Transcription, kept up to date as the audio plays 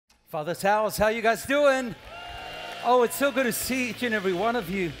Father's house, how you guys doing? Oh, it's so good to see each and every one of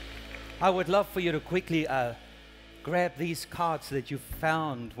you. I would love for you to quickly grab these cards that you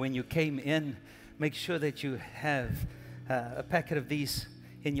found when you came in. Make sure that you have a packet of these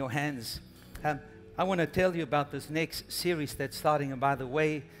in your hands. I want to tell you about this next series that's starting. And by the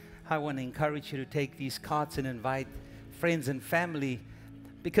way, I want to encourage you to take these cards and invite friends and family,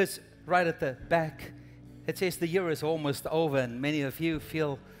 because right at the back, it says the year is almost over, and many of you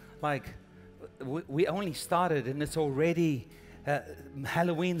feel like we only started and it's already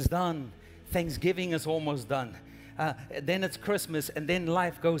Halloween's done, Thanksgiving is almost done, then it's Christmas, and then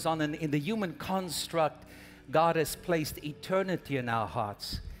life goes on. And in the human construct, God has placed eternity in our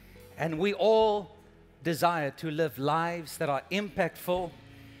hearts, and we all desire to live lives that are impactful.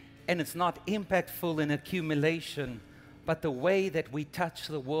 And it's not impactful in accumulation, but the way that we touch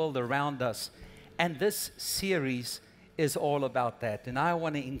the world around us. And this series is all about that. And I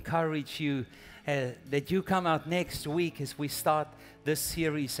want to encourage you that you come out next week as we start this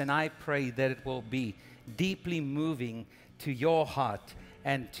series. And I pray that it will be deeply moving to your heart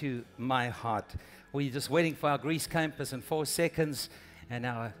and to my heart. We're just waiting for our Greece campus in 4 seconds and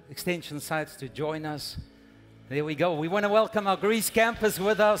our extension sites to join us. There we go. We want to welcome our Greece campus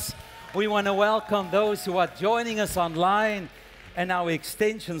with us. We want to welcome those who are joining us online and our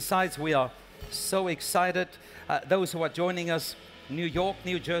extension sites. We are so excited. Those who are joining us, New York,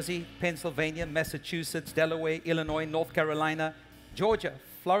 New Jersey, Pennsylvania, Massachusetts, Delaware, Illinois, North Carolina, Georgia,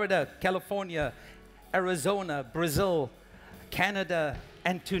 Florida, California, Arizona, Brazil, Canada,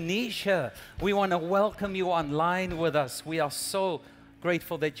 and Tunisia. We want to welcome you online with us. We are so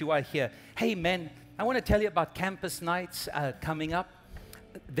grateful that you are here. Hey, men, I want to tell you about campus nights coming up.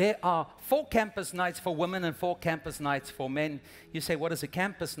 There are 4 campus nights for women and 4 campus nights for men. You say, what is a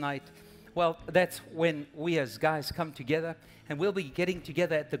campus night? Well, that's when we as guys come together, and we'll be getting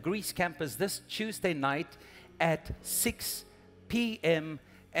together at the Greece campus this Tuesday night at 6 p.m.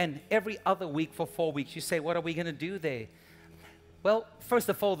 and every other week for 4 weeks. You say, what are we going to do there? Well, first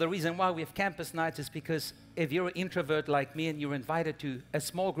of all, the reason why we have campus nights is because if you're an introvert like me and you're invited to a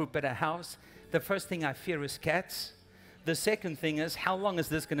small group at a house, the first thing I fear is cats. The second thing is, how long is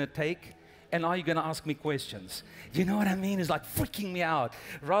this going to take? And are you going to ask me questions? You know what I mean? It's like freaking me out.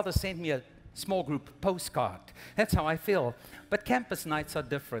 Rather send me a small group postcard. That's how I feel. But campus nights are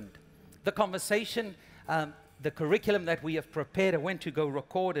different. The conversation, the curriculum that we have prepared, I went to go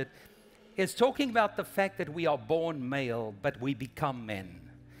record it, is talking about the fact that we are born male, but we become men.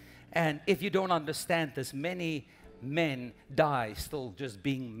 And if you don't understand this, many men die still just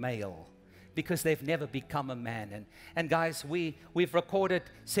being male, because they've never become a man. And guys, we've recorded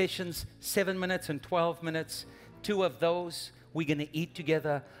sessions, 7 minutes and 12 minutes. 2 of those, we're going to eat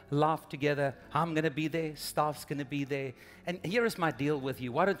together, laugh together. I'm going to be there. Staff's going to be there. And here is my deal with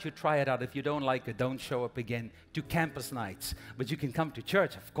you. Why don't you try it out? If you don't like it, don't show up again to campus nights. But you can come to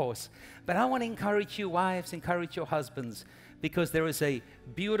church, of course. But I want to encourage you wives, encourage your husbands, because there is a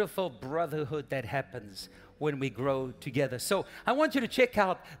beautiful brotherhood that happens when we grow together. So I want you to check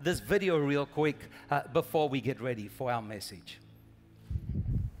out this video real quick before we get ready for our message.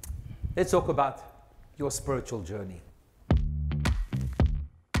 Let's talk about your spiritual journey.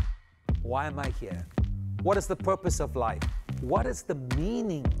 Why am I here? What is the purpose of life? What is the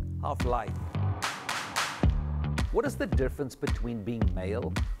meaning of life? What is the difference between being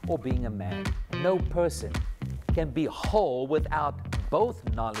male or being a man? No person can be whole without both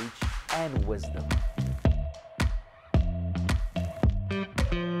knowledge and wisdom.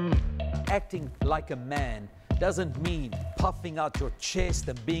 Acting like a man doesn't mean puffing out your chest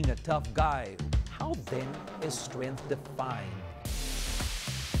and being a tough guy. How then is strength defined?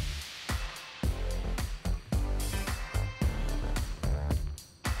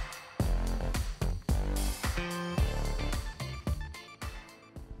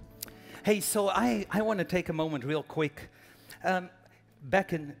 Hey, so I want to take a moment real quick.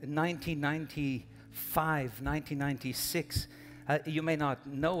 Back in 1995, 1996, you may not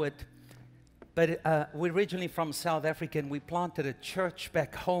know it, but we're originally from South Africa, and we planted a church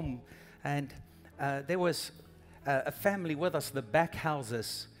back home, and there was a family with us, the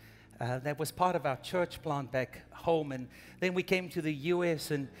Backhouses, that was part of our church plant back home. And then we came to the U.S.,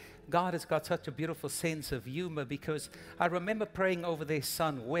 and God has got such a beautiful sense of humor, because I remember praying over their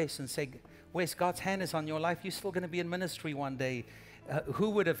son, Wes, and saying, Wes, God's hand is on your life. You're still going to be in ministry one day. Who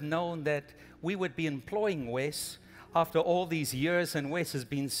would have known that we would be employing Wes after all these years, and Wes has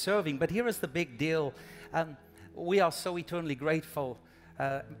been serving? But here is the big deal. We are so eternally grateful.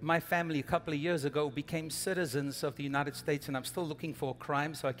 My family a couple of years ago became citizens of the United States, and I'm still looking for a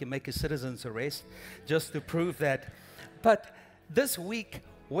crime so I can make a citizen's arrest just to prove that. But this week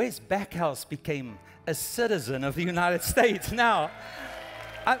Wes Backhouse became a citizen of the United States. Now,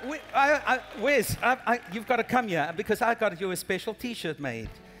 Wes, you've got to come here because I got you a special T-shirt made.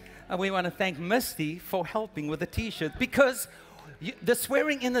 And we want to thank Misty for helping with the T-shirt because the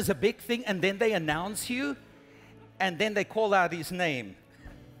swearing in is a big thing, and then they announce you, and then they call out his name.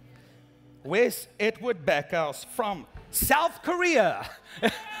 Wes Edward Backhouse from South Korea.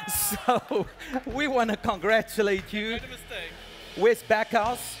 So we want to congratulate you. Made a mistake. Wes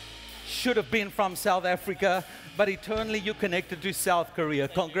Backhouse should have been from South Africa, but eternally you connected to South Korea.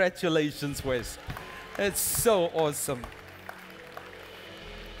 Congratulations, Wes. It's so awesome.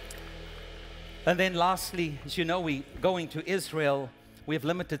 And then lastly, as you know, we're going to Israel. We have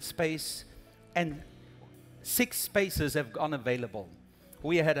limited space, and 6 spaces have gone available.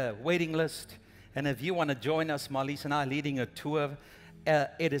 We had a waiting list, and if you want to join us, Marlies and I are leading a tour.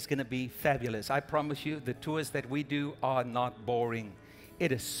 It is going to be fabulous. I promise you, the tours that we do are not boring.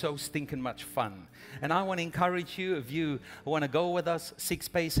 It is so stinking much fun. And I want to encourage you, if you want to go with us, 6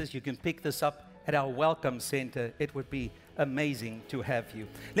 spaces, you can pick this up at our Welcome Center. It would be amazing to have you.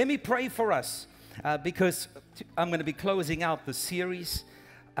 Let me pray for us because I'm going to be closing out the series.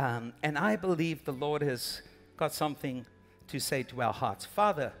 And I believe the Lord has got something to say to our hearts.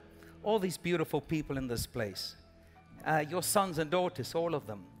 Father, all these beautiful people in this place, your sons and daughters, all of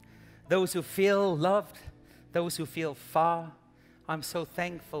them, those who feel loved, those who feel far, I'm so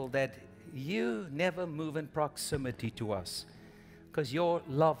thankful that you never move in proximity to us because your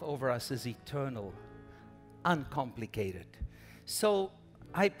love over us is eternal, uncomplicated. So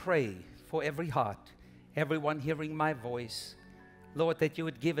I pray for every heart, everyone hearing my voice, Lord, that you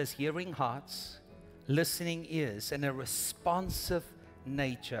would give us hearing hearts, listening ears, and a responsive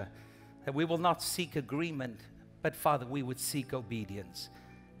nature, that we will not seek agreement, but Father, we would seek obedience.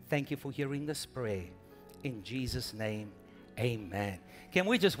 Thank you for hearing this prayer. In Jesus' name, amen. Can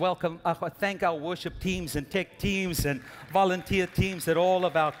we just thank our worship teams and tech teams and volunteer teams at all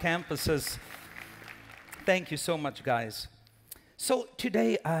of our campuses. Thank you so much, guys. So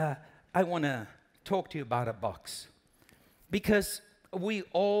today, I want to talk to you about a box, because we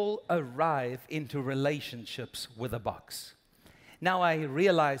all arrive into relationships with a box. Now, I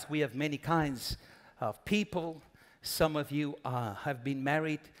realize we have many kinds of people. Some of you have been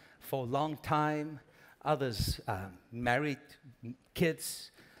married for a long time. Others married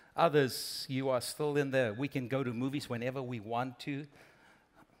kids. Others, you are still in there. We can go to movies whenever we want to.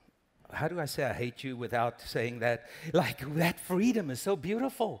 How do I say I hate you without saying that? Like, that freedom is so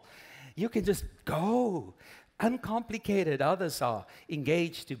beautiful. You can just go. Uncomplicated. Others are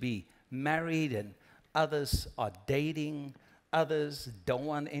engaged to be married, and others are dating. Others don't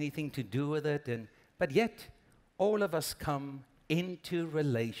want anything to do with it. But yet, all of us come into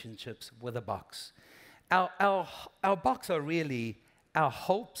relationships with a box. Our box are really our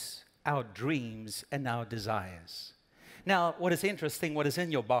hopes, our dreams, and our desires. Now, what is interesting, what is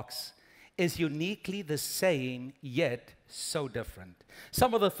in your box is uniquely the same, yet so different.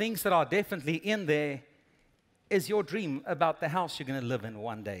 Some of the things that are definitely in there is your dream about the house you're going to live in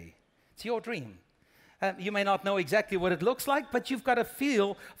one day. It's your dream. You may not know exactly what it looks like, but you've got a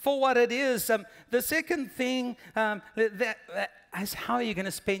feel for what it is. The second thing is how you're going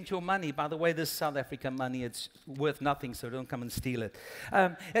to spend your money. By the way, this South African money, it's worth nothing, so don't come and steal it.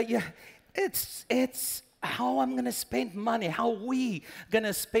 It's how I'm going to spend money, how we going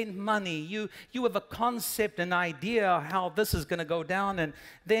to spend money. You have a concept, an idea how this is going to go down, and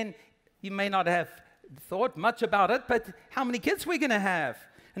then you may not have thought much about it, but how many kids we're going to have.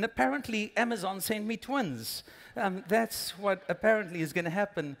 And apparently, Amazon sent me twins. That's what apparently is going to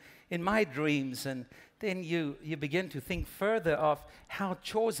happen in my dreams. And then you begin to think further of how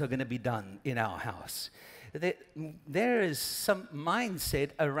chores are going to be done in our house. There is some mindset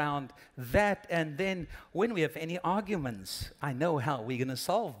around that. And then when we have any arguments, I know how we're going to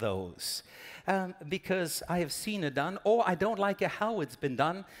solve those. Because I have seen it done, or I don't like how it's been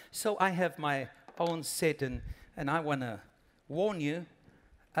done. So I have my own set, and I want to warn you,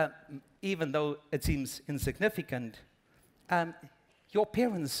 even though it seems insignificant, your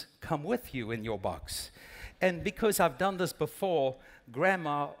parents come with you in your box. And because I've done this before,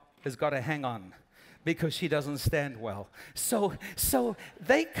 Grandma has got to hang on because she doesn't stand well. So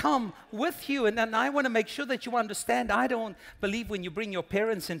they come with you, and I want to make sure that you understand, I don't believe when you bring your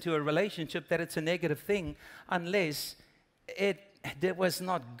parents into a relationship that it's a negative thing unless it was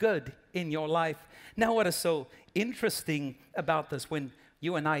not good in your life. Now, what is so interesting about this, when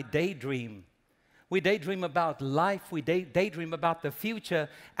you and I daydream. We daydream about life. We daydream about the future.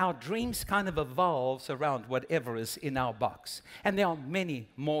 Our dreams kind of evolves around whatever is in our box. And there are many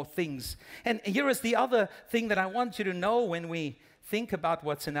more things. And here is the other thing that I want you to know when we think about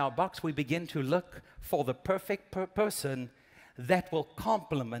what's in our box, we begin to look for the perfect person that will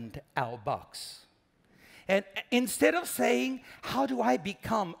complement our box. And instead of saying, how do I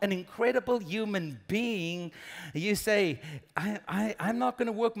become an incredible human being? You say, I'm not going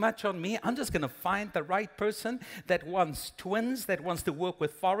to work much on me. I'm just going to find the right person that wants twins, that wants to work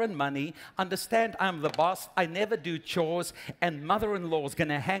with foreign money, understand I'm the boss, I never do chores, and mother-in-law is going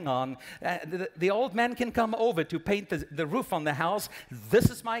to hang on. The old man can come over to paint the roof on the house. This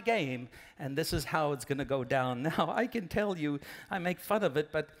is my game, and this is how it's going to go down. Now, I can tell you, I make fun of it,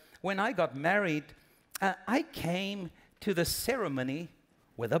 but when I got married, I came to the ceremony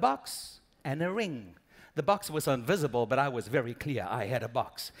with a box and a ring. The box was invisible, but I was very clear. I had a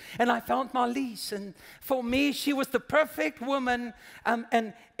box. And I found Marlies, and for me, she was the perfect woman,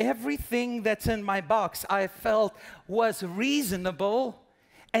 and everything that's in my box I felt was reasonable,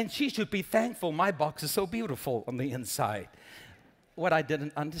 and she should be thankful my box is so beautiful on the inside. What I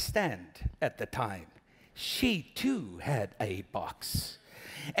didn't understand at the time, she too had a box.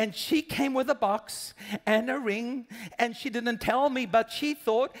 And she came with a box and a ring, and she didn't tell me, but she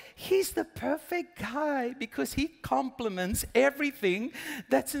thought, he's the perfect guy because he complements everything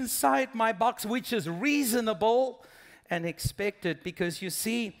that's inside my box, which is reasonable and expected. Because you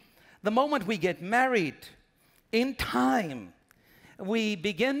see, the moment we get married, in time, we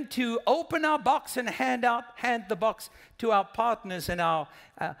begin to open our box and hand the box to our partners, and our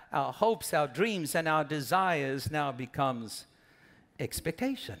hopes, our dreams, and our desires now becomes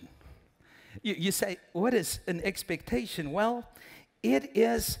expectation. You say, what is an expectation? Well,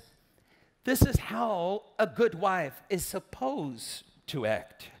 this is how a good wife is supposed to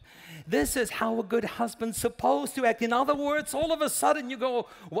act. This is how a good husband's supposed to act. In other words, all of a sudden you go,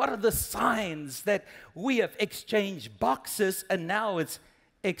 what are the signs that we have exchanged boxes and now it's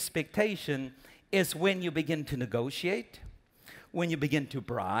expectation? Is when you begin to negotiate, when you begin to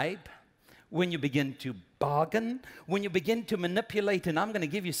bribe, when you begin to bargain, when you begin to manipulate. And I'm going to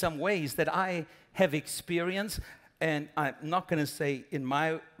give you some ways that I have experienced, and I'm not going to say in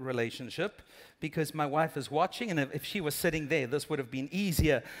my relationship because my wife is watching, and if she was sitting there, this would have been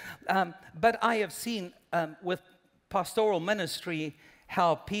easier. But I have seen with pastoral ministry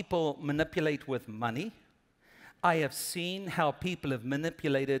how people manipulate with money. I have seen how people have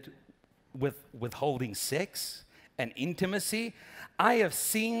manipulated with withholding sex and intimacy. I have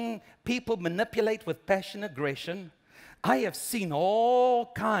seen people manipulate with passion, aggression. I have seen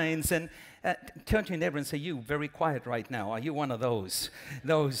all kinds. And turn to your neighbor and say, you very quiet right now. Are you one of those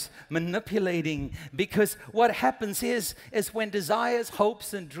manipulating? Because what happens is when desires,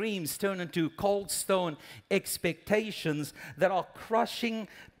 hopes, and dreams turn into cold stone expectations that are crushing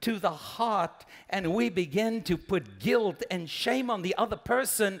to the heart, and we begin to put guilt and shame on the other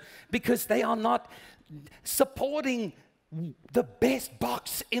person because they are not supporting the best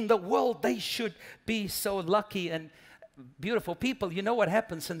box in the world. They should be so lucky and beautiful people. You know what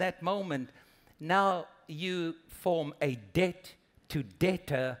happens in that moment? Now you form a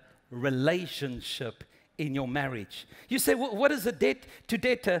debt-to-debtor relationship in your marriage. You say, well, what is a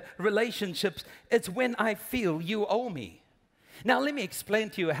debt-to-debtor relationship? It's when I feel you owe me. Now let me explain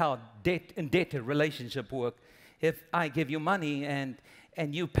to you how debt and debtor relationship work. If I give you money and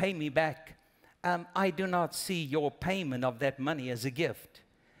you pay me back, I do not see your payment of that money as a gift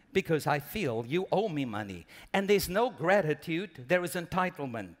because I feel you owe me money. And there's no gratitude, there is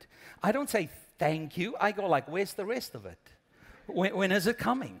entitlement. I don't say thank you. I go like, where's the rest of it? When is it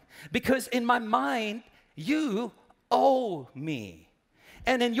coming? Because in my mind, you owe me.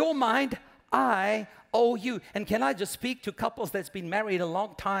 And in your mind, I owe you. And can I just speak to couples that's been married a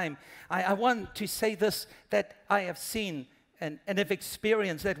long time? I want to say this, that I have seen and have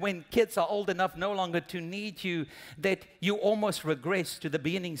experienced that when kids are old enough no longer to need you, that you almost regress to the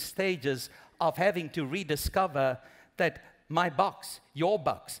beginning stages of having to rediscover that my box, your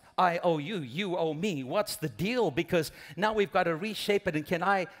box, I owe you, you owe me. What's the deal? Because now we've got to reshape it. And can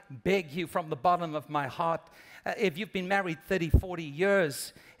I beg you from the bottom of my heart, if you've been married 30, 40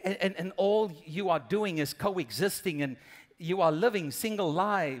 years, and all you are doing is coexisting, and you are living single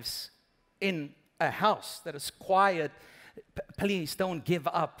lives in a house that is quiet, please don't give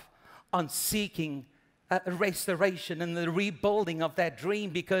up on seeking a restoration and the rebuilding of that dream,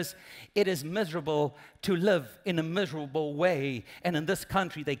 because it is miserable to live in a miserable way. And in this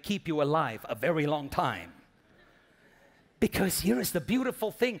country, they keep you alive a very long time. Because here is the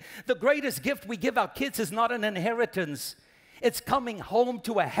beautiful thing. The greatest gift we give our kids is not an inheritance. It's coming home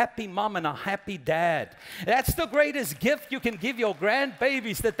to a happy mom and a happy dad. That's the greatest gift you can give your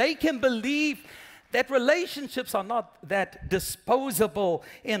grandbabies, that they can believe that relationships are not that disposable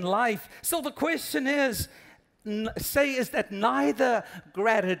in life. So the question is, say is that neither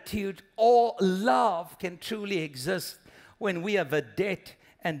gratitude or love can truly exist when we have a debt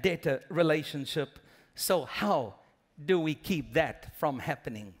and debtor relationship. So how do we keep that from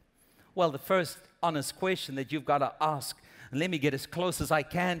happening? Well, the first honest question that you've got to ask, and let me get as close as I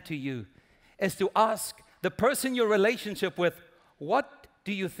can to you, is to ask the person you're relationship with, what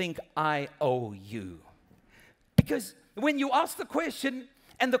do you think I owe you? Because when you ask the question,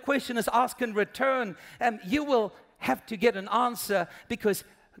 and the question is asked in return, you will have to get an answer, because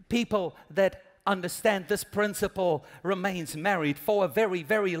people that understand this principle remains married for a very,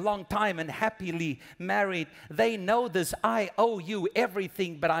 very long time and happily married. They know this: I owe you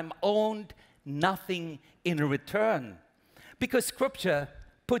everything, but I'm owed nothing in return. Because Scripture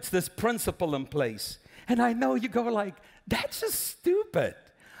puts this principle in place. And I know you go like, that's just stupid.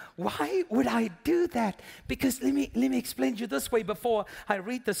 Why would I do that? Because let me explain to you this way before I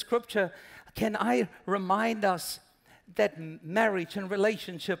read the Scripture. Can I remind us that marriage and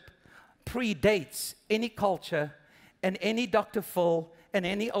relationship predates any culture and any Dr. Phil and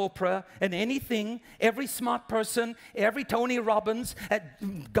any Oprah and anything, every smart person, every Tony Robbins.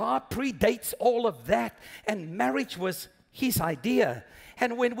 God predates all of that, and marriage was His idea.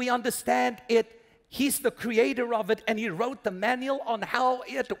 And when we understand it, He's the creator of it, and He wrote the manual on how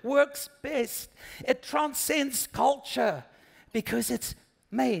it works best. It transcends culture because it's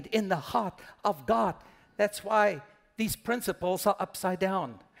made in the heart of God. That's why these principles are upside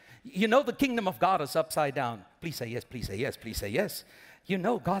down. You know the kingdom of God is upside down. Please say yes, please say yes, please say yes. You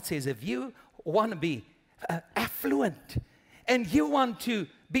know God says if you want to be affluent and you want to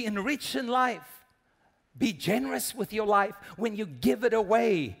be enriched in life, be generous with your life. When you give it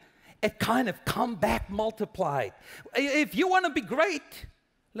away, it kind of come back multiplied. If you want to be great,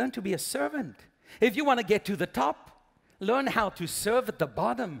 learn to be a servant. If you want to get to the top, learn how to serve at the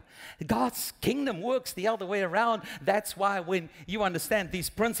bottom. God's kingdom works the other way around. That's why when you understand these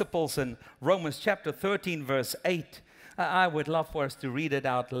principles in Romans chapter 13, verse 8, I would love for us to read it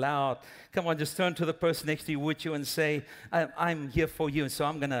out loud. Come on, just turn to the person next to you, would you, and say, I'm here for you. So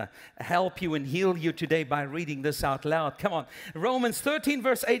I'm going to help you and heal you today by reading this out loud. Come on. Romans 13,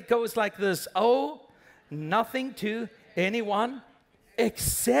 verse 8 goes like this: owe nothing to anyone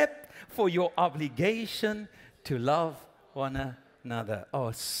except for your obligation to love one another. Oh,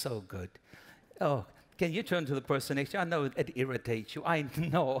 it's so good. Oh, can you turn to the person next to you? I know it irritates you. I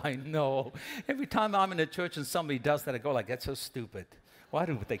know. Every time I'm in a church and somebody does that, I go like, that's so stupid. Why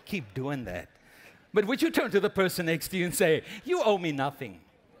do they keep doing that? But would you turn to the person next to you and say, you owe me nothing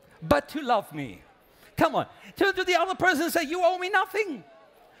but to love me? Come on. Turn to the other person and say, you owe me nothing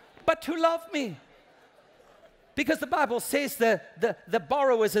but to love me. Because the Bible says the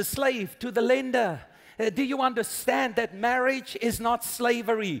borrower is a slave to the lender. Do you understand that marriage is not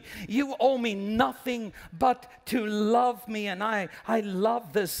slavery? You owe me nothing but to love me, and I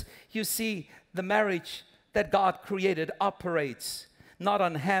love this. You see, the marriage that God created operates not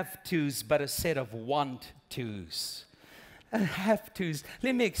on have-tos, but a set of want-tos. Have-tos.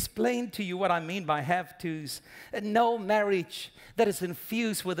 Let me explain to you what I mean by have-tos. No marriage that is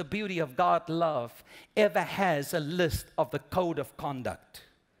infused with the beauty of God's love ever has a list of the code of conduct.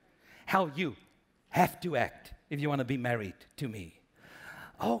 How you have to act if you want to be married to me.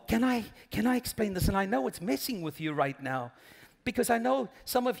 Oh, can I explain this? And I know it's messing with you right now, because I know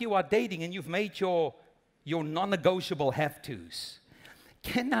some of you are dating and you've made your non-negotiable have-tos.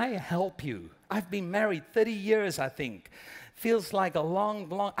 Can I help you? I've been married 30 years, I think. Feels like a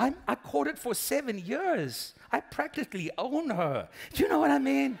long, I courted for 7 years. I practically own her. Do you know what I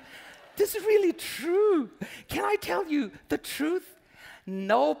mean? This is really true. Can I tell you the truth?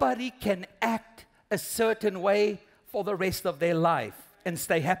 Nobody can act a certain way for the rest of their life and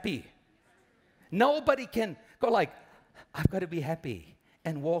stay happy. Nobody can go like, I've got to be happy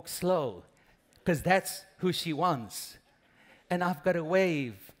and walk slow because that's who she wants. And I've got to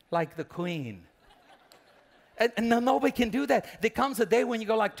wave like the queen. And nobody can do that. There comes a day when you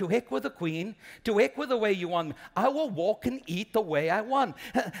go like, to heck with the queen, to heck with the way you want. I will walk and eat the way I want.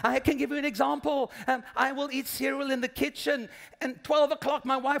 I can give you an example. I will eat cereal in the kitchen, and 12 o'clock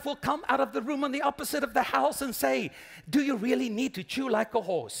my wife will come out of the room on the opposite of the house and say, do you really need to chew like a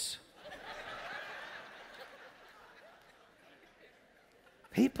horse?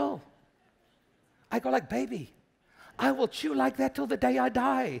 People, I go like, baby, I will chew like that till the day I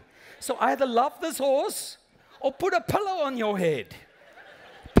die. So either love this horse or put a pillow on your head.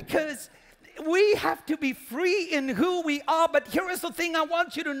 Because we have to be free in who we are. But here is the thing I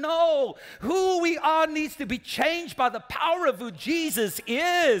want you to know. Who we are needs to be changed by the power of who Jesus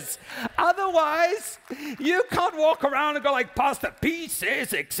is. Otherwise, you can't walk around and go like, Pastor P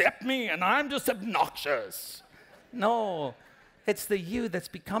says, accept me, and I'm just obnoxious. No, it's the you that's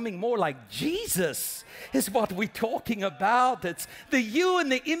becoming more like Jesus is what we're talking about. It's the you in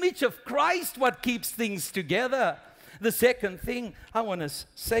the image of Christ what keeps things together. The second thing I want to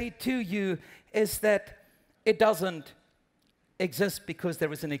say to you is that it doesn't exist because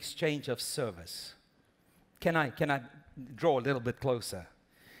there is an exchange of service. Can I draw a little bit closer?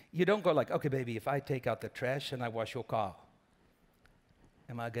 You don't go like, okay, baby, if I take out the trash and I wash your car,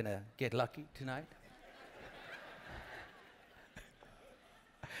 am I going to get lucky tonight?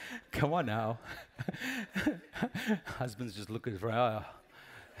 Come on now. Husband's just looking for her.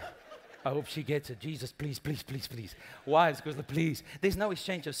 I hope she gets it. Jesus, please, please, please, please. Wives, because please. There's no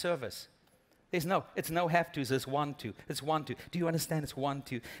exchange of service. It's no have tos, it's want to. It's want to. Do you understand it's want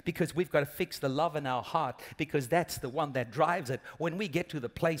to? Because we've got to fix the love in our heart because that's the one that drives it. When we get to the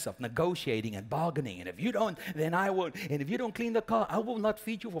place of negotiating and bargaining, and if you don't, then I won't. And if you don't clean the car, I will not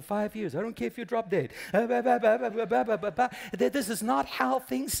feed you for 5 years. I don't care if you drop dead. This is not how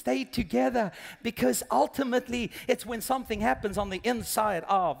things stay together because ultimately it's when something happens on the inside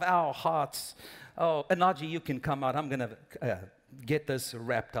of our hearts. Oh, Anaji, you can come out. I'm going to get this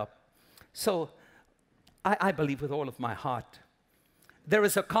wrapped up. So, I believe with all of my heart, there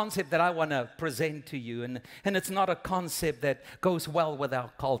is a concept that I want to present to you, and it's not a concept that goes well with our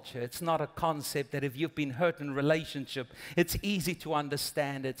culture. It's not a concept that if you've been hurt in a relationship, it's easy to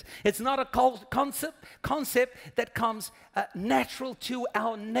understand. It's not a concept that comes natural to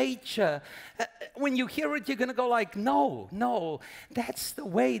our nature. When you hear it, you're going to go like, no, that's the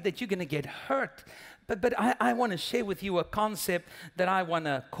way that you're going to get hurt. But I want to share with you a concept that I want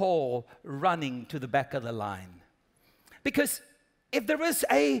to call running to the back of the line. Because if there is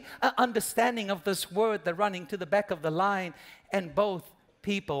a understanding of this word, the running to the back of the line, and both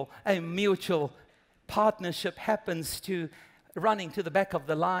people, a mutual partnership happens to running to the back of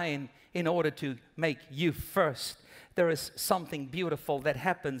the line in order to make you first, there is something beautiful that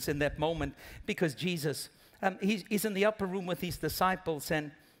happens in that moment because Jesus, he's in the upper room with his disciples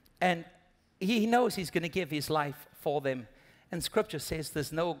and he knows he's going to give his life for them. And Scripture says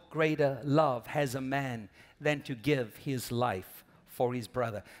there's no greater love has a man than to give his life for his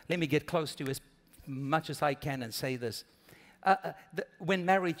brother. Let me get close to as much as I can and say this. When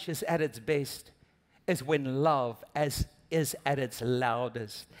marriage is at its best is when love is at its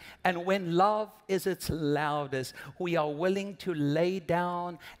loudest. And when love is its loudest, we are willing to lay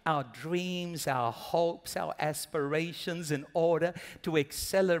down our dreams, our hopes, our aspirations in order to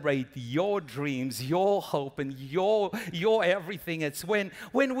accelerate your dreams, your hope, and your everything. It's when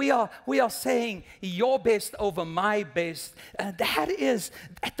we are saying your best over my best. That is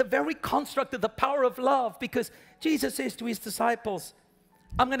at the very construct of the power of love, because Jesus says to his disciples,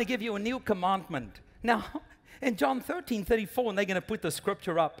 I'm going to give you a new commandment. Now, in John 13:34, and they're going to put the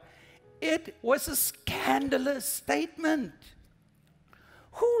scripture up, it was a scandalous statement.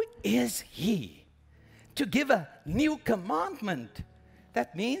 Who is he to give a new commandment?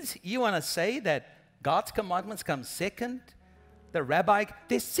 That means you want to say that God's commandments come second? The rabbi,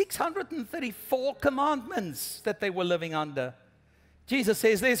 there's 634 commandments that they were living under. Jesus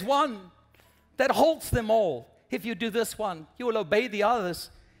says there's one that holds them all. If you do this one, you will obey the others.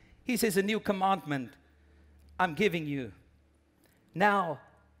 He says a new commandment I'm giving you. Now,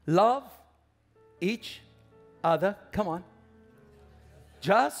 love each other. Come on.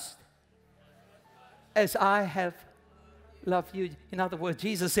 Just as I have loved you. In other words,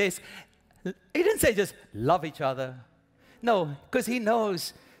 Jesus says, he didn't say just love each other. No, because he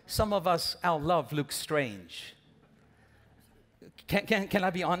knows some of us, our love looks strange. Can I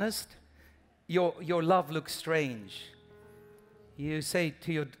be honest? Your love looks strange. You say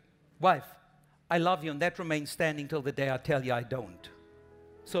to your wife, I love you, and that remains standing till the day I tell you I don't.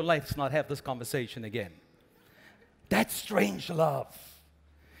 So let's not have this conversation again. That's strange love.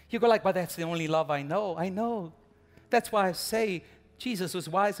 You go like, but that's the only love I know. I know. That's why I say Jesus was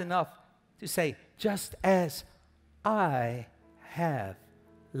wise enough to say, just as I have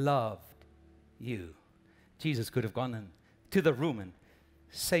loved you. Jesus could have gone into the room and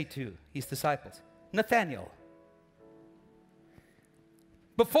say to his disciples, Nathanael,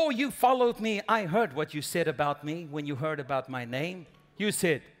 before you followed me, I heard what you said about me when you heard about my name. You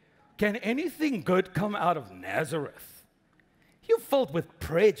said, can anything good come out of Nazareth? You're filled with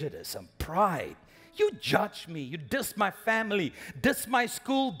prejudice and pride. You judge me. You diss my family, diss my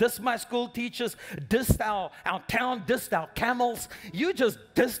school teachers, diss our town, diss our camels. You just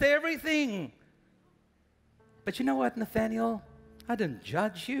dissed everything. But you know what, Nathanael? I didn't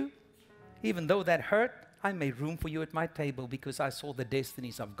judge you. Even though that hurt, I made room for you at my table because I saw the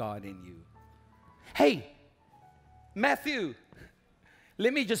destinies of God in you. Hey, Matthew,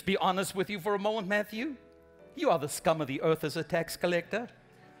 let me just be honest with you for a moment, Matthew. You are the scum of the earth as a tax collector.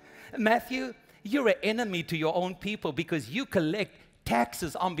 Matthew, you're an enemy to your own people because you collect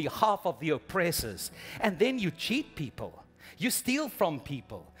taxes on behalf of the oppressors, and then you cheat people. You steal from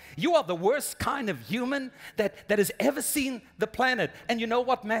people. You are the worst kind of human that has ever seen the planet. And you know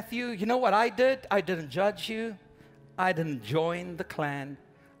what, Matthew? You know what I did? I didn't judge you. I didn't join the clan.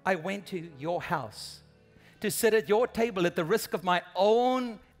 I went to your house to sit at your table at the risk of my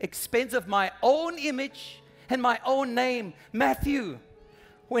own expense, of my own image and my own name. Matthew,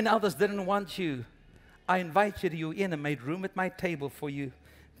 when others didn't want you, I invited you in and made room at my table for you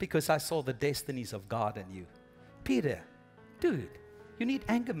because I saw the destinies of God in you. Peter, dude, you need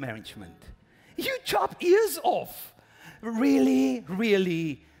anger management. You chop ears off. Really,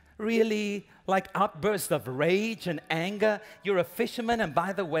 really, really, like outbursts of rage and anger. You're a fisherman, and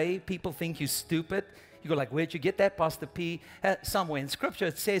by the way, people think you're stupid. You go like, where'd you get that, Pastor P? Somewhere in Scripture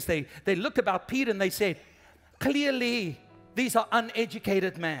it says they looked about Peter and they said, clearly, these are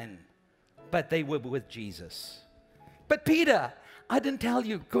uneducated men. But they were with Jesus. But Peter, I didn't tell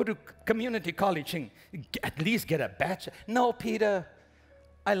you, go to community college and at least get a bachelor. No, Peter,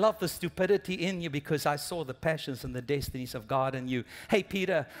 I love the stupidity in you because I saw the passions and the destinies of God in you. Hey,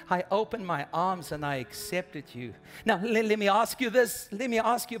 Peter, I opened my arms and I accepted you. Now, let me ask you this. Let me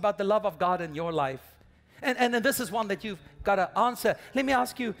ask you about the love of God in your life. And this is one that you've got to answer. Let me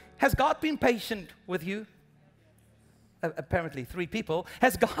ask you, has God been patient with you? Apparently 3 people.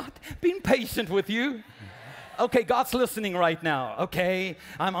 Has God been patient with you? Okay, God's listening right now. Okay,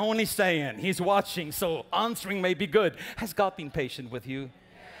 I'm only saying He's watching, so answering may be good. Has God been patient with you?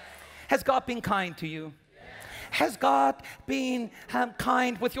 Has God been kind to you? Has God been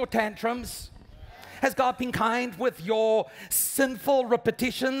kind with your tantrums? Has God been kind with your sinful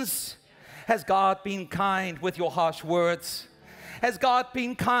repetitions? Has God been kind with your harsh words? Has God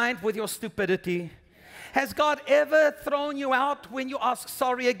been kind with your stupidity? Has God ever thrown you out when you ask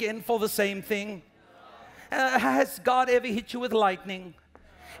sorry again for the same thing? Has God ever hit you with lightning?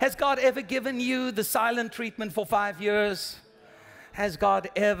 Has God ever given you the silent treatment for 5 years? Has God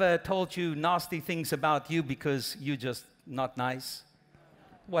ever told you nasty things about you because you're just not nice?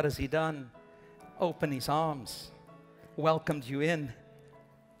 What has He done? Opened His arms, welcomed you in,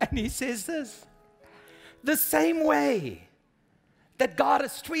 and He says this, the same way that God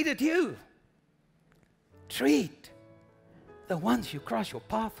has treated you, treat the ones you cross your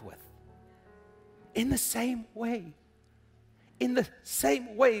path with in the same way. In the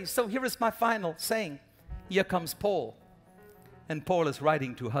same way. So here is my final saying. Here comes Paul. And Paul is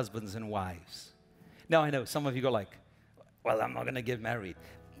writing to husbands and wives. Now I know some of you go like, well, I'm not going to get married.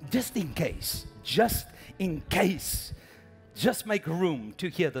 Just in case, just make room to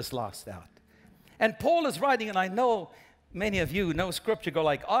hear this last out. And Paul is writing, and I know many of you know Scripture, go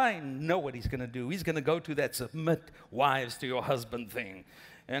like, I know what he's going to do. He's going to go to that submit wives to your husband thing.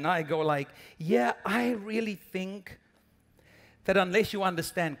 And I go like, yeah, I really think that unless you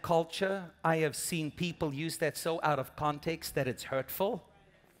understand culture, I have seen people use that so out of context that it's hurtful.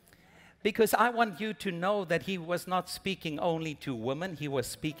 Because I want you to know that he was not speaking only to women, he was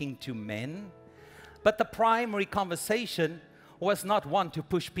speaking to men. But the primary conversation was not one to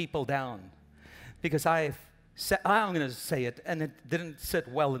push people down. Because I'm going to say it, and it didn't sit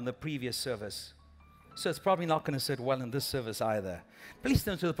well in the previous service. So it's probably not going to sit well in this service either. Please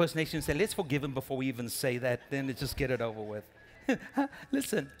turn to the person next to you and say, let's forgive him before we even say that, then let's just get it over with.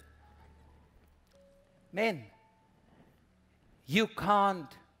 Listen, men, you can't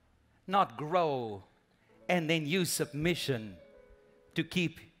not grow and then use submission to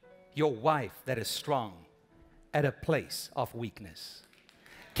keep your wife that is strong at a place of weakness.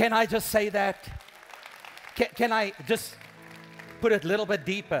 Can I just say that? Can I just put it a little bit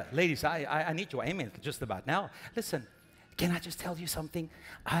deeper? Ladies, I need your amen just about now. Listen, can I just tell you something?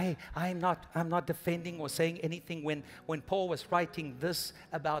 I'm not defending or saying anything. When Paul was writing this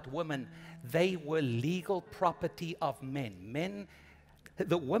about women, they were legal property of men.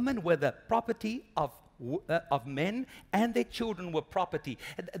 The women were the property of men, and their children were property.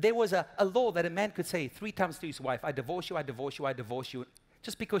 There was a law that a man could say 3 times to his wife, I divorce you, I divorce you, I divorce you.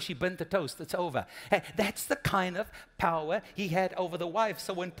 Just because she burnt the toast, it's over. That's the kind of power he had over the wife.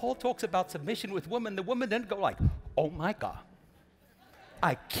 So when Paul talks about submission with women, the women didn't go like, oh my God,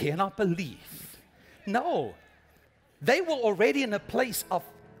 I cannot believe. No, they were already in a place of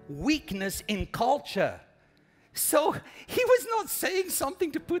weakness in culture. So he was not saying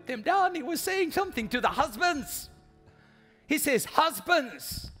something to put them down. He was saying something to the husbands. He says,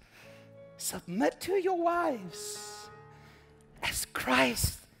 husbands, submit to your wives as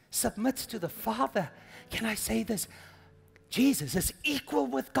Christ submits to the Father. Can I say this? Jesus is equal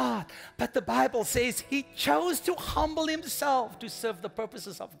with God. But the Bible says he chose to humble himself to serve the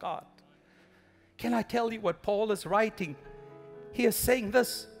purposes of God. Can I tell you what Paul is writing? He is saying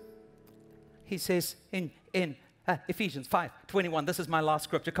this. He says in Ephesians 5:21, this is my last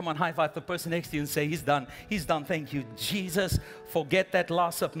scripture. Come on, high five the person next to you and say, he's done. He's done. Thank you, Jesus. Forget that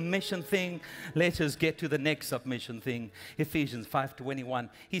last submission thing. Let's just get to the next submission thing. Ephesians 5:21.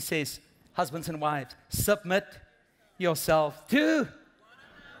 He says, husbands and wives, submit yourself to.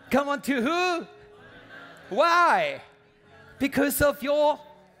 Come on, to who? Why? Because of your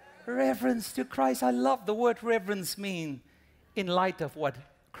reverence to Christ. I love the word reverence mean in light of what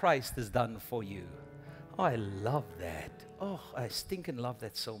Christ has done for you. Oh, I love that. Oh, I stinking love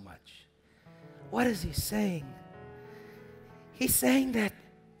that so much. What is he saying? He's saying that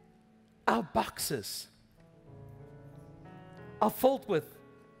our boxes are filled with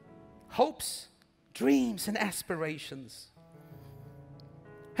hopes, dreams, and aspirations.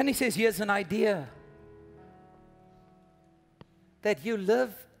 And he says, here's an idea that you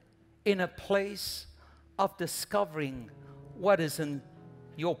live in a place of discovering what is in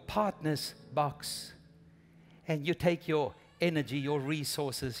your partner's box. And you take your energy, your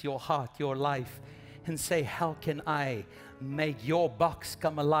resources, your heart, your life, and say, how can I make your box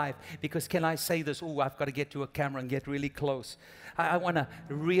come alive? Because can I say this? Oh, I've got to get to a camera and get really close. I want to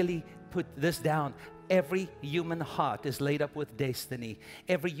really put this down. Every human heart is laid up with destiny.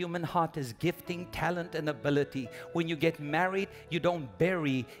 Every human heart is gifting, talent, and ability. When you get married, you don't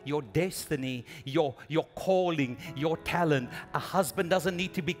bury your destiny, your calling, your talent. A husband doesn't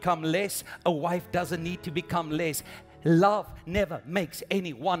need to become less. A wife doesn't need to become less. Love never makes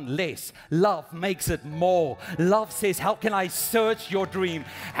anyone less. Love makes it more. Love says, how can I search your dream?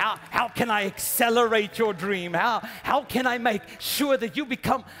 How can I accelerate your dream? How can I make sure that you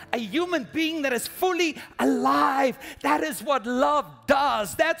become a human being that is fully alive? That is what love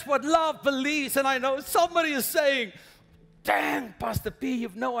does. That's what love believes. And I know somebody is saying, dang, Pastor P,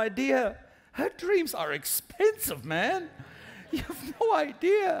 you've no idea. Her dreams are expensive, man. You have no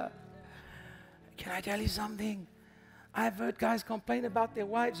idea. Can I tell you something? I've heard guys complain about their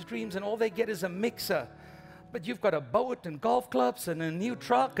wives' dreams and all they get is a mixer. But you've got a boat and golf clubs and a new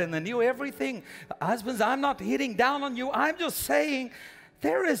truck and a new everything. Husbands, I'm not hitting down on you. I'm just saying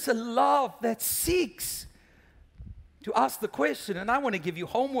there is a love that seeks to ask the question. And I want to give you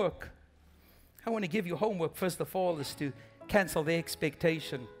homework. I want to give you homework, first of all, is to cancel the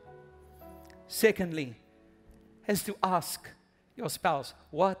expectation. Secondly, is to ask your spouse,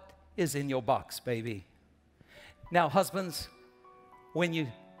 what is in your box, baby? Now, husbands, when you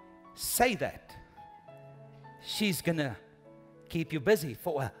say that, she's going to keep you busy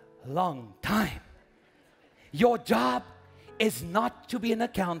for a long time. Your job is not to be an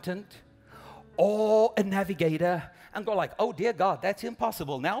accountant or a navigator and go like, oh, dear God, that's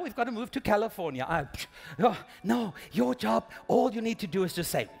impossible. Now we've got to move to California. No, your job, all you need to do is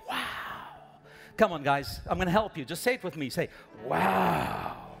just say, wow. Come on, guys, I'm going to help you. Just say it with me. Say,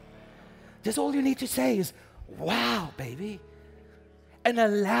 wow. Just all you need to say is, wow, baby. And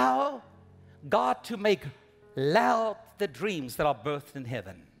allow God to make loud the dreams that are birthed in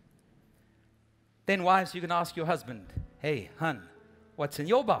heaven. Then wives, you can ask your husband, hey, hun, what's in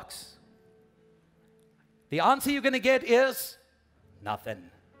your box? The answer you're going to get is nothing.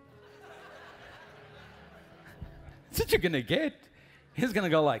 That's what you're going to get. He's going to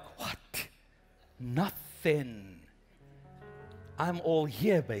go like, what? Nothing. I'm all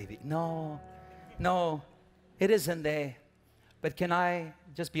here, baby. No. It isn't there. But can I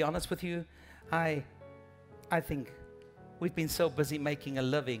just be honest with you? I think we've been so busy making a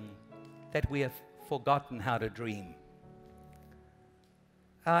living that we have forgotten how to dream.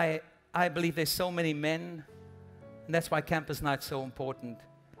 I believe there's so many men, and that's why Campus Night's so important,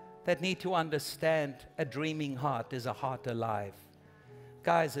 that need to understand a dreaming heart is a heart alive.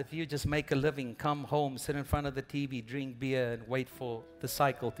 Guys, if you just make a living, come home, sit in front of the TV, drink beer, and wait for the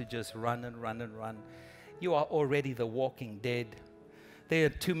cycle to just run and run and run, you are already the walking dead. There are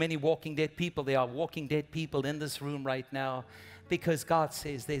too many walking dead people. There are walking dead people in this room right now because God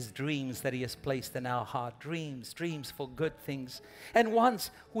says there's dreams that He has placed in our heart. Dreams for good things. And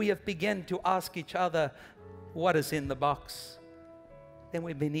once we have begun to ask each other, what is in the box? Then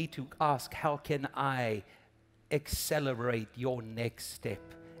we may need to ask, how can I accelerate your next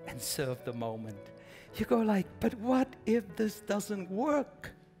step and serve the moment? You go like, but what if this doesn't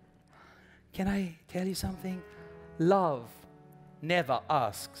work? Can I tell you something? Love never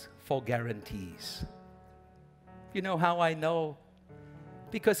asks for guarantees. You know how I know?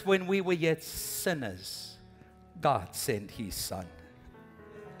 Because when we were yet sinners, God sent His Son.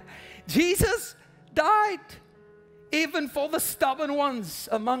 Jesus died. even for the stubborn ones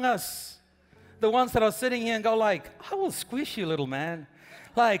among us, the ones that are sitting here and go like, I will squish you, little man.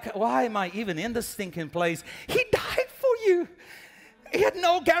 Like, why am I even in this stinking place? He died for you. He had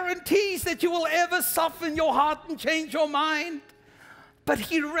no guarantees that you will ever soften your heart and change your mind. But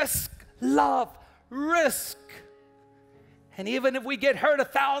he risked love, risk. And even if we get hurt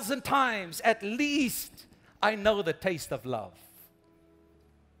 1,000 times, at least I know the taste of love.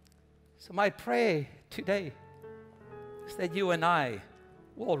 So my prayer today is that you and I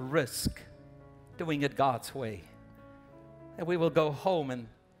will risk doing it God's way. That we will go home and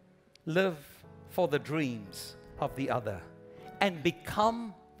live for the dreams of the other and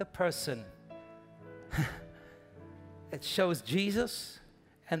become the person that shows Jesus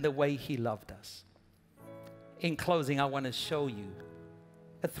and the way he loved us. In closing, I want to show you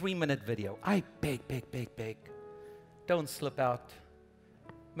a 3-minute video. I beg, don't slip out.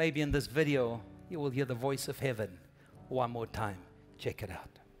 Maybe in this video, you will hear the voice of heaven one more time. Check it out.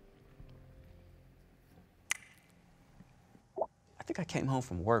 I think I came home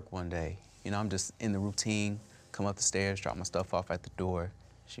from work one day. You know, I'm just in the routine, come up the stairs, drop my stuff off at the door.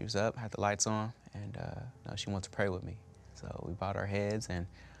 She was up, had the lights on, and she wanted to pray with me. So we bowed our heads, and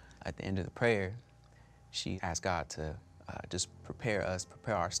at the end of the prayer, she asked God to just prepare us,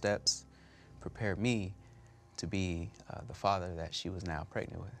 prepare our steps, prepare me to be the father that she was now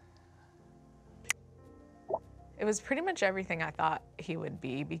pregnant with. It was pretty much everything I thought he would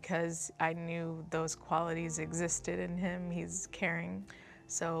be because I knew those qualities existed in him. He's caring.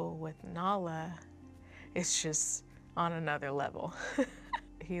 So with Nala, it's just on another level.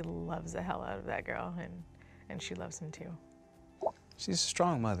 He loves the hell out of that girl, and she loves him too. She's a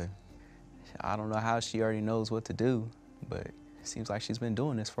strong mother. I don't know how she already knows what to do, but it seems like she's been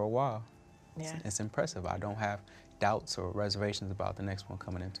doing this for a while. Yeah. It's impressive. I don't have doubts or reservations about the next one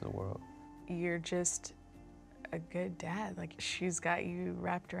coming into the world. You're just a good dad. Like, she's got you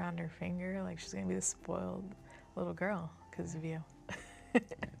wrapped around her finger. Like, she's gonna be the spoiled little girl because of you.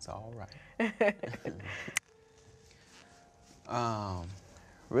 It's all right.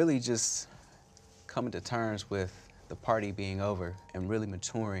 Really just coming to terms with the party being over and really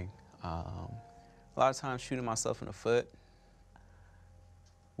maturing. A lot of times shooting myself in the foot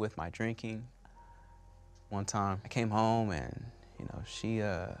with my drinking. One time I came home and, you know, she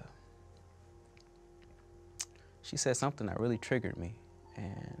said something that really triggered me.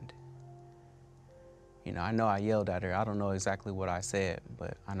 And, you know I yelled at her. I don't know exactly what I said,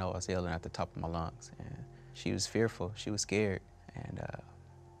 but I know I was yelling at the top of my lungs. And she was fearful, she was scared, and it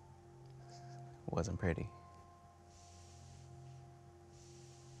wasn't pretty.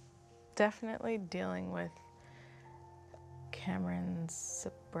 Definitely dealing with Cameron's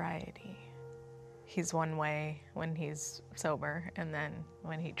sobriety. He's one way when he's sober, and then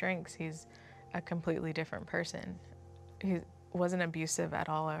when he drinks, he's a completely different person. He wasn't abusive at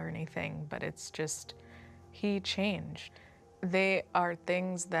all or anything, but it's just, he changed. They are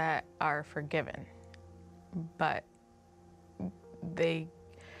things that are forgiven, but they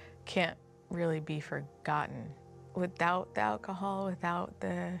can't really be forgotten. Without the alcohol, without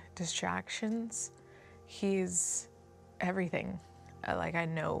the distractions, he's everything. Like, I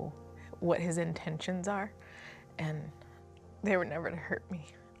know what his intentions are, and they were never to hurt me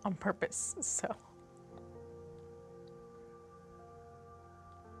on purpose, so.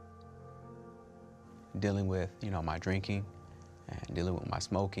 Dealing with, you know, my drinking and dealing with my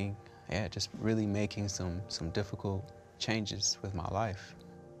smoking, yeah, just really making some difficult changes with my life.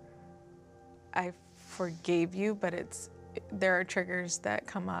 I forgave you, but there are triggers that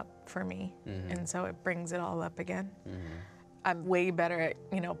come up for me, and so it brings it all up again. I'm way better at,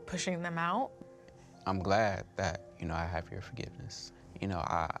 you know, pushing them out. I'm glad that, you know, I have your forgiveness. You know,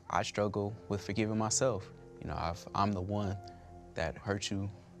 I struggle with forgiving myself. You know, I'm the one that hurt you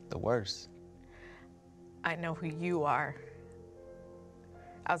the worst. I know who you are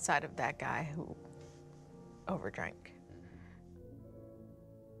outside of that guy who overdrank.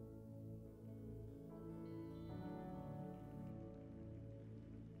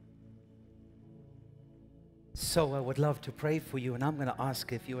 So I would love to pray for you, and I'm going to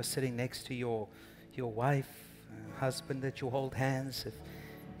ask if you are sitting next to your wife, husband, that you hold hands. If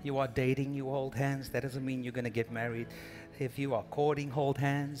you are dating, you hold hands. That doesn't mean you're going to get married. If you are courting, hold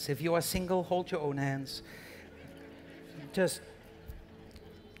hands. If you are single, hold your own hands. Just,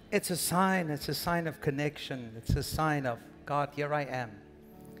 it's a sign of connection. It's a sign of, God, here I am,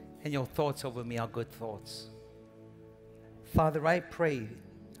 and your thoughts over me are good thoughts. Father, I pray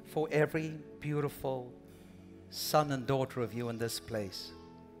for every beautiful son and daughter of you in this place.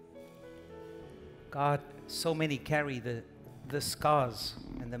 God, so many carry the scars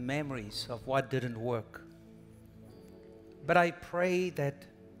and the memories of what didn't work. But I pray that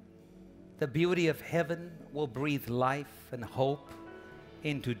the beauty of heaven will breathe life and hope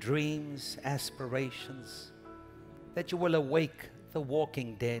into dreams, aspirations, that you will awake the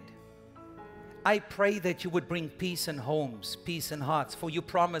walking dead. I pray that you would bring peace in homes, peace in hearts, for you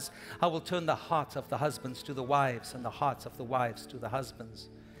promise, I will turn the hearts of the husbands to the wives and the hearts of the wives to the husbands.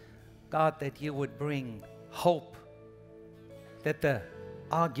 God, that you would bring hope, that the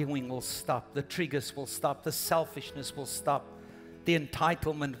arguing will stop, the triggers will stop, the selfishness will stop, the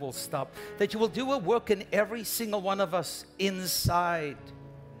entitlement will stop, that you will do a work in every single one of us inside,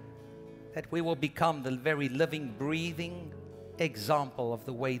 that we will become the very living, breathing example of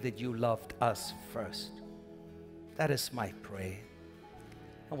the way that you loved us first. That is my prayer.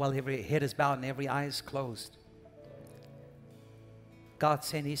 And while every head is bowed and every eye is closed, God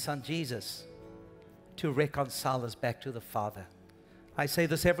sent His Son Jesus to reconcile us back to the Father. I say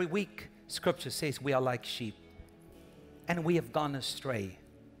this every week. Scripture says we are like sheep, and we have gone astray.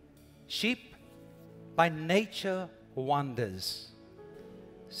 Sheep by nature wanders.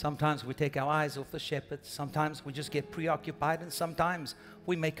 Sometimes we take our eyes off the shepherd. Sometimes we just get preoccupied, and sometimes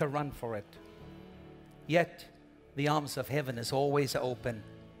we make a run for it. Yet the arms of heaven is always open.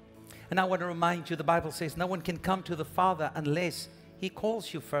 And I want to remind you, the Bible says no one can come to the Father unless He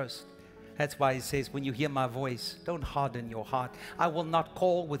calls you first. That's why He says, when you hear my voice, don't harden your heart. I will not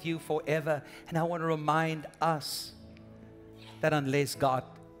call with you forever. And I want to remind us that unless God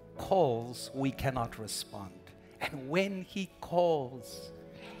calls, we cannot respond. And when He calls,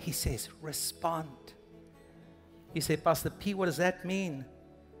 He says, respond. You say, Pastor P, what does that mean?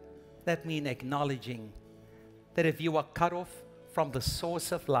 That means acknowledging that if you are cut off from the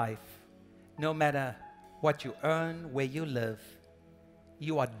source of life, no matter what you earn, where you live,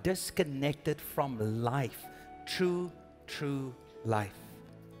 you are disconnected from life, true life.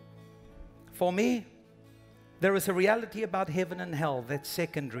 For me, there is a reality about heaven and hell that's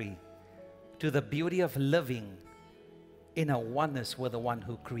secondary to the beauty of living in a oneness with the one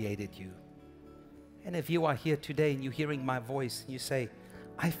who created you. And if you are here today and you're hearing my voice and you say,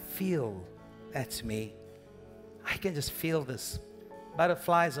 I feel that's me. I can just feel this.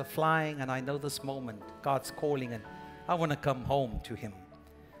 Butterflies are flying and I know this moment God's calling and I want to come home to Him.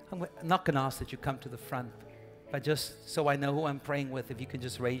 I'm not going to ask that you come to the front, but just so I know who I'm praying with, if you can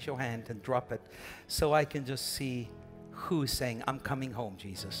just raise your hand and drop it so I can just see who's saying, I'm coming home,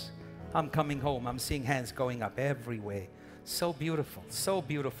 Jesus. I'm coming home. I'm seeing hands going up everywhere. So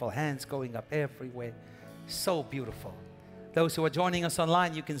beautiful. Hands going up everywhere. So beautiful. Those who are joining us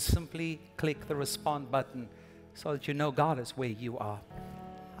online, you can simply click the respond button so that you know God is where you are.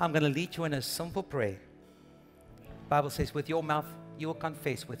 I'm going to lead you in a simple prayer. The Bible says, with your mouth you will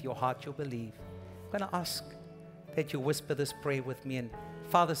confess, with your heart you'll believe. I'm going to ask that you whisper this prayer with me. And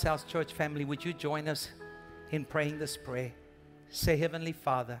Father's House Church family, would you join us in praying this prayer? Say, Heavenly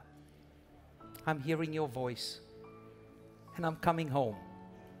Father, I'm hearing your voice and I'm coming home.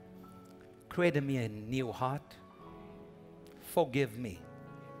 Create in me a new heart. Forgive me.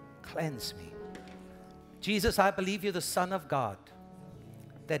 Cleanse me. Jesus, I believe you're the Son of God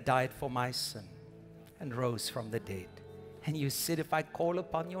that died for my sin and rose from the dead. And you said if I call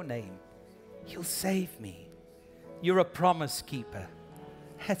upon your name, you'll save me. You're a promise keeper.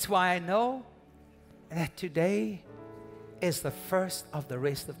 That's why I know that today is the first of the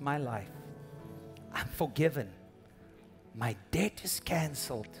rest of my life. I'm forgiven. My debt is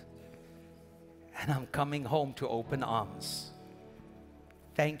canceled. And I'm coming home to open arms.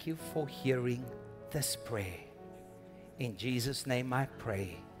 Thank you for hearing this prayer. In Jesus' name I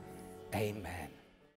pray. Amen.